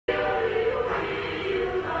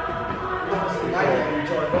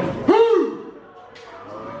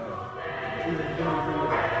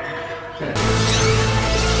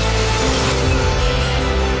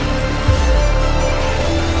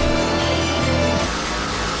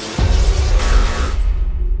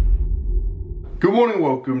Good morning,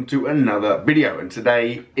 welcome to another video, and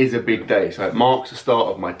today is a big day. So it marks the start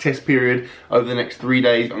of my test period. Over the next 3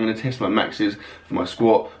 days, I'm going to test my maxes for my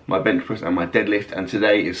squat, my bench press and my deadlift, and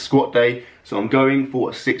today is squat day. So I'm going for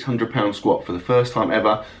a 600-pound squat for the first time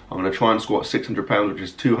ever. I'm going to try and squat 600 pounds, which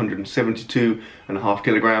is 272.5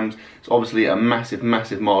 kilograms. It's obviously a massive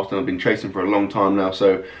milestone I've been chasing for a long time now,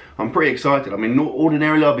 so I'm pretty excited. I mean,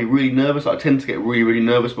 ordinarily I'd be really nervous. I tend to get really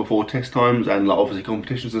nervous before test times and like obviously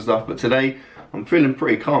competitions and stuff, but today I'm feeling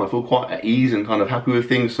pretty calm. I feel quite at ease and kind of happy with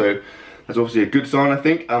things, so that's obviously a good sign, I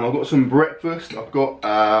think. I've got some breakfast. I've got,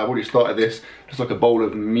 I've already started this, just like a bowl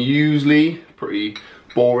of muesli, pretty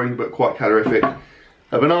boring but quite calorific.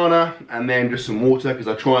 A banana, and then just some water, because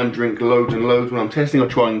I try and drink loads and loads when I'm testing. I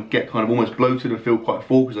try and get kind of almost bloated and feel quite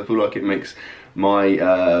full, because I feel like it makes my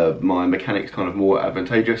my mechanics kind of more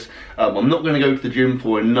advantageous. I'm not going to go to the gym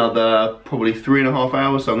for another probably 3.5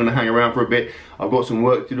 hours, so I'm going to hang around for a bit. I've got some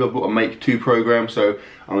work to do. I've got to make 2 programs, so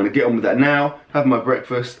I'm going to get on with that now, have my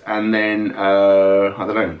breakfast, and then I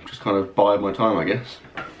don't know, just kind of bide my time, I guess.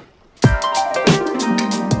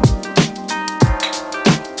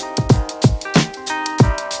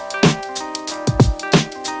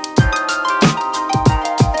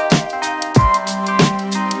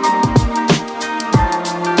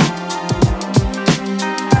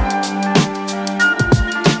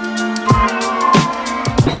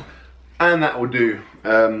 And that will do.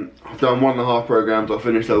 I've done 1.5 programs. I'll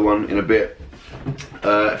finish the other one in a bit.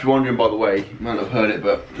 If you're wondering, by the way, you might not have heard it,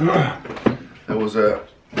 but there was a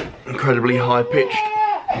incredibly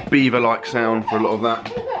high-pitched beaver-like sound for a lot of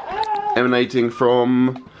that, emanating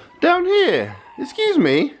from down here. Excuse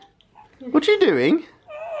me, what are you doing?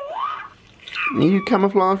 Are you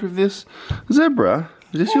camouflaged with this zebra?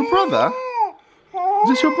 Is this your brother? Is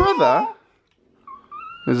this your brother?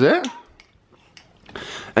 Is it?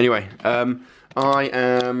 Anyway, I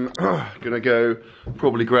am gonna go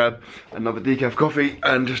probably grab another decaf coffee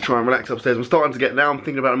and just try and relax upstairs. I'm starting to get, now I'm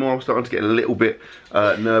thinking about it more, I'm starting to get a little bit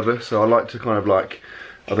nervous, so I like to kind of like,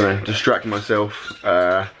 I don't know, distract myself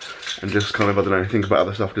and just kind of, I don't know, think about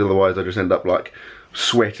other stuff, because otherwise I just end up like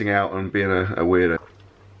sweating out and being a weirdo.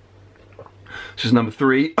 This is number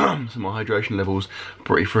 3, so my hydration level's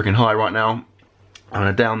pretty freaking high right now. I'm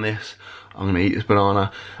gonna down this, I'm gonna eat this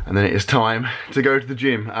banana, and then it is time to go to the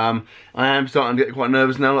gym. I am starting to get quite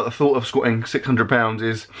nervous now, like the thought of squatting 600 pounds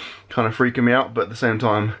is kind of freaking me out, but at the same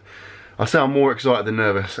time, I sound more excited than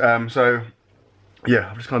nervous. So yeah,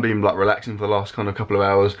 I've just kind of been like relaxing for the last kind of couple of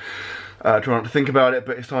hours, trying not to think about it,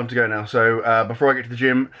 but it's time to go now. So before I get to the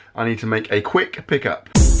gym, I need to make a quick pickup.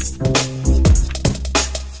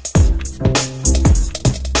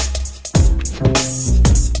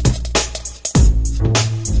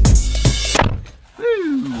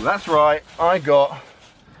 That's right, I got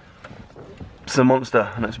some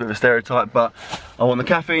Monster. I know it's a bit of a stereotype, but I want the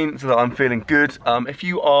caffeine so that I'm feeling good. If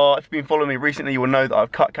you've been following me recently, you will know that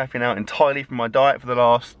I've cut caffeine out entirely from my diet for the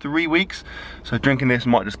last 3 weeks. So drinking this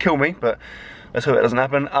might just kill me, but let's hope it doesn't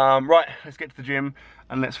happen. Right, let's get to the gym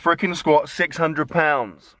and let's frickin' squat 600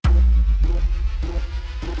 pounds.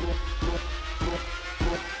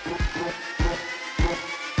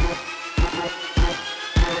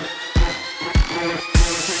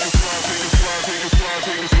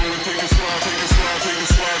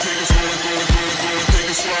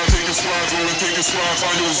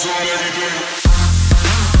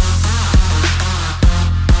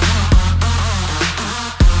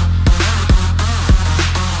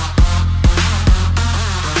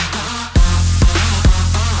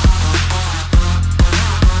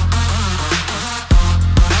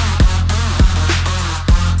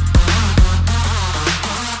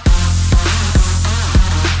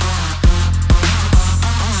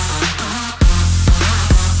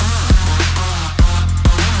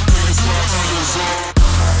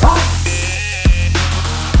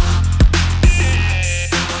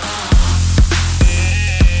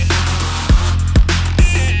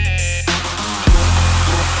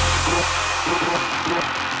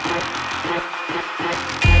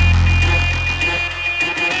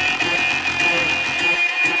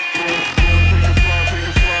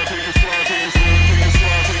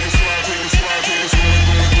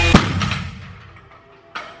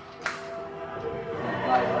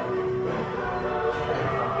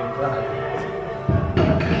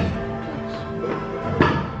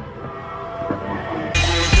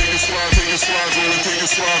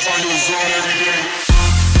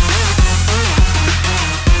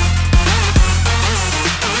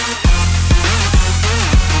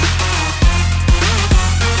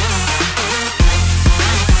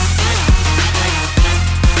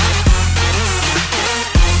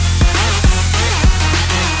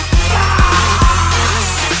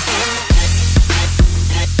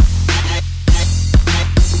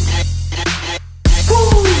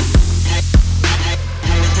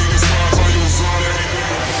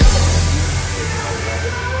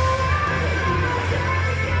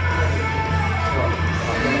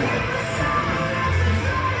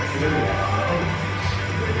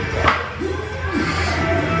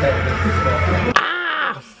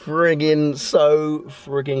 friggin' so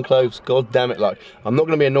friggin' close. God damn it, like, I'm not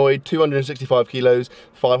gonna be annoyed. 265 kilos,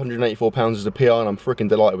 584 pounds is a PR, and I'm freaking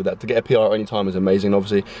delighted with that. To get a PR at any time is amazing.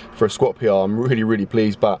 Obviously, for a squat PR, I'm really, really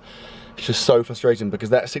pleased, but it's just so frustrating because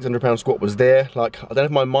that 600-pound squat was there. Like, I don't know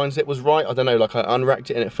if my mindset was right. I don't know, like, I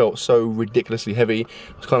unracked it and it felt so ridiculously heavy.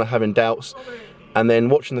 I was kind of having doubts. And then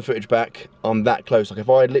watching the footage back, I'm that close. Like, if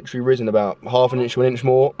I had literally risen about half an inch to an inch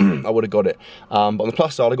more, I would have got it. But on the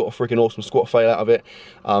plus side, I got a freaking awesome squat fail out of it.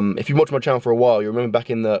 If you watch my channel for a while, you remember back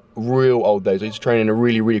in the real old days, I used to train in a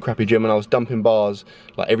really, really crappy gym, and I was dumping bars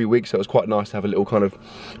like every week, so it was quite nice to have a little kind of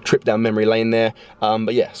trip down memory lane there.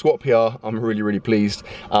 But yeah, squat PR, I'm really, really pleased.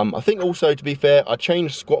 I think also, to be fair, I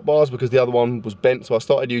changed squat bars because the other one was bent, so I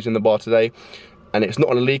started using the bar today, and it's not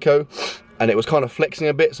on a Lico, and it was kind of flexing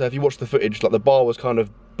a bit. So if you watch the footage, like, the bar was kind of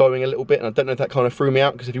bowing a little bit, and I don't know if that kind of threw me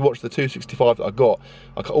out, because if you watch the 265 that I got,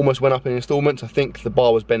 I almost went up in installments. I think the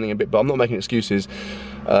bar was bending a bit, but I'm not making excuses.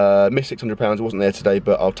 Missed 600 pounds, it wasn't there today,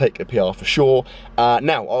 but I'll take a PR for sure.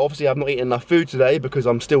 Now, obviously I've not eaten enough food today because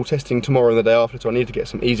I'm still testing tomorrow and the day after, so I need to get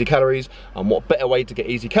some easy calories, and what better way to get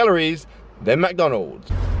easy calories than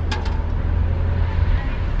McDonald's?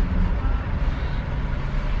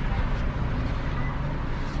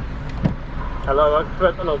 Hello, I'm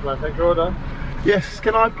McDonald's, man. Take your order. Yes,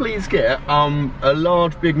 can I please get a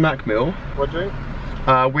large Big Mac meal? What drink?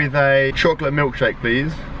 With a chocolate milkshake,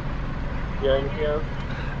 please. Yeah, anything else?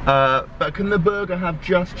 But can the burger have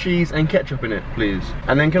just cheese and ketchup in it, please?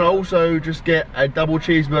 And then can I also just get a double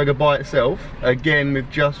cheeseburger by itself, again with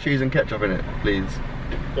just cheese and ketchup in it, please?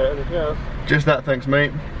 Yeah, anything else? Just that, thanks,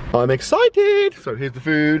 mate. I'm excited! So here's the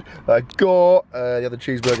food I got. The other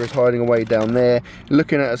cheeseburger is hiding away down there.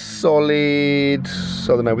 Looking at a solid, I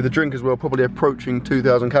don't know, with the drink as well, probably approaching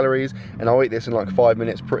 2,000 calories. And I'll eat this in like 5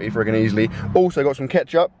 minutes pretty friggin' easily. Also got some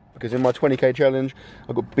ketchup, because in my 20k challenge,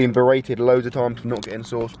 I've been berated loads of times for not getting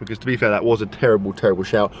sauce, because to be fair, that was a terrible, terrible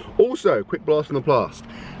shout. Also, quick blast from the past.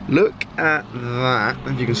 Look at that,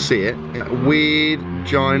 if you can see it. Weird,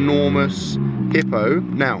 ginormous hippo.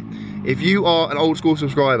 Now, if you are an old school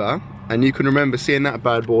subscriber and you can remember seeing that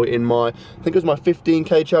bad boy in my, I think it was my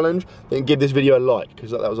 15k challenge, then give this video a like, because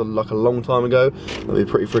that was like a long time ago. That'd be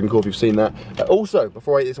pretty freaking cool if you've seen that. Also,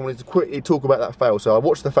 before I eat this, I wanted to quickly talk about that fail. So I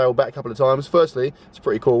watched the fail back a couple of times. Firstly, it's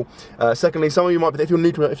pretty cool. Secondly, some of you might be, if you're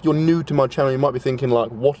new to my channel, you might be thinking like,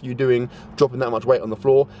 what are you doing dropping that much weight on the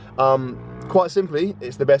floor? Quite simply,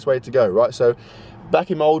 it's the best way to go, right? So back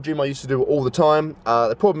in my old gym, I used to do it all the time.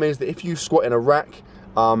 The problem is that if you squat in a rack,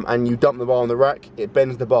 and you dump the bar on the rack, it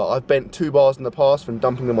bends the bar. I've bent 2 bars in the past from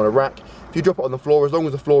dumping them on a rack. If you drop it on the floor, as long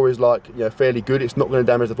as the floor is like, you know, fairly good, it's not going to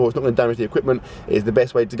damage the floor, it's not going to damage the equipment, it is the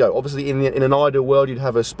best way to go. Obviously, in an ideal world, you'd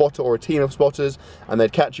have a spotter or a team of spotters, and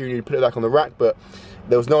they'd catch you and you'd put it back on the rack, but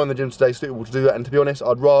there was no one in the gym today suitable to do that, and to be honest,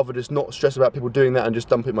 I'd rather just not stress about people doing that and just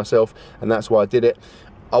dump it myself, and that's why I did it.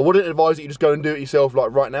 I wouldn't advise that you just go and do it yourself like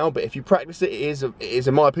right now, but if you practice it, it is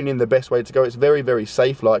in my opinion the best way to go. It's very, very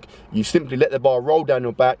safe. Like, you simply let the bar roll down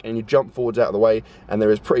your back and you jump forwards out of the way, and there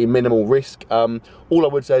is pretty minimal risk. All I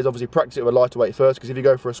would say is obviously practice it with a lighter weight first, because if you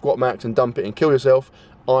go for a squat max and dump it and kill yourself,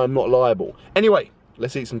 I'm not liable. Anyway,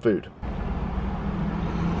 let's eat some food.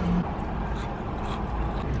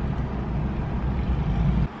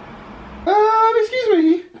 Excuse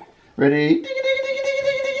me. Ready?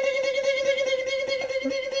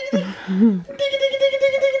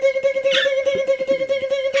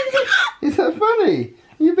 Is that funny?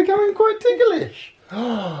 You're becoming quite ticklish.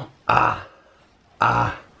 Oh, that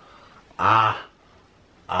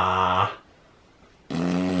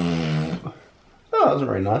wasn't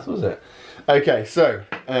very nice, was it? Okay, so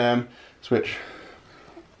switch.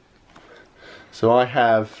 So I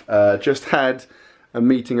have just had a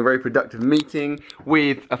meeting, a very productive meeting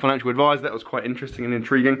with a financial advisor. That was quite interesting and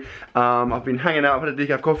intriguing. I've been hanging out, I've had a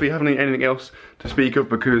decaf coffee, haven't eaten anything else to speak of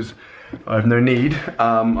because I have no need.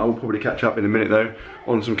 I will probably catch up in a minute though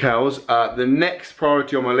on some cows. The next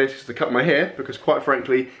priority on my list is to cut my hair, because quite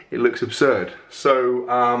frankly it looks absurd. So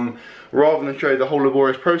rather than show you the whole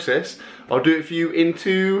laborious process, I'll do it for you in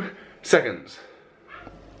 2 seconds.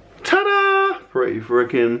 Ta-da! Pretty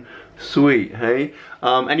freaking sweet, hey?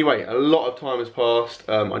 Anyway, a lot of time has passed.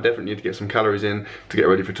 I definitely need to get some calories in to get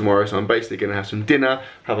ready for tomorrow, so I'm basically going to have some dinner,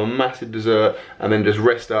 have a massive dessert, and then just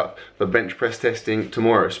rest up for bench press testing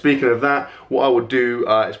tomorrow. Speaking of that, what I will do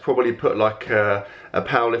is probably put like a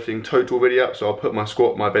powerlifting total video up, so I'll put my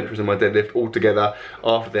squat, my bench press and my deadlift all together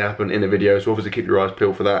after they happen in a video, so obviously keep your eyes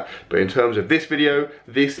peeled for that. But in terms of this video,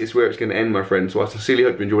 this is where it's going to end, my friends, so I sincerely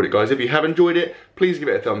hope you enjoyed it, guys. If you have enjoyed it, please give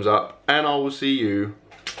it a thumbs up, and I will see you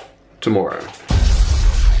tomorrow.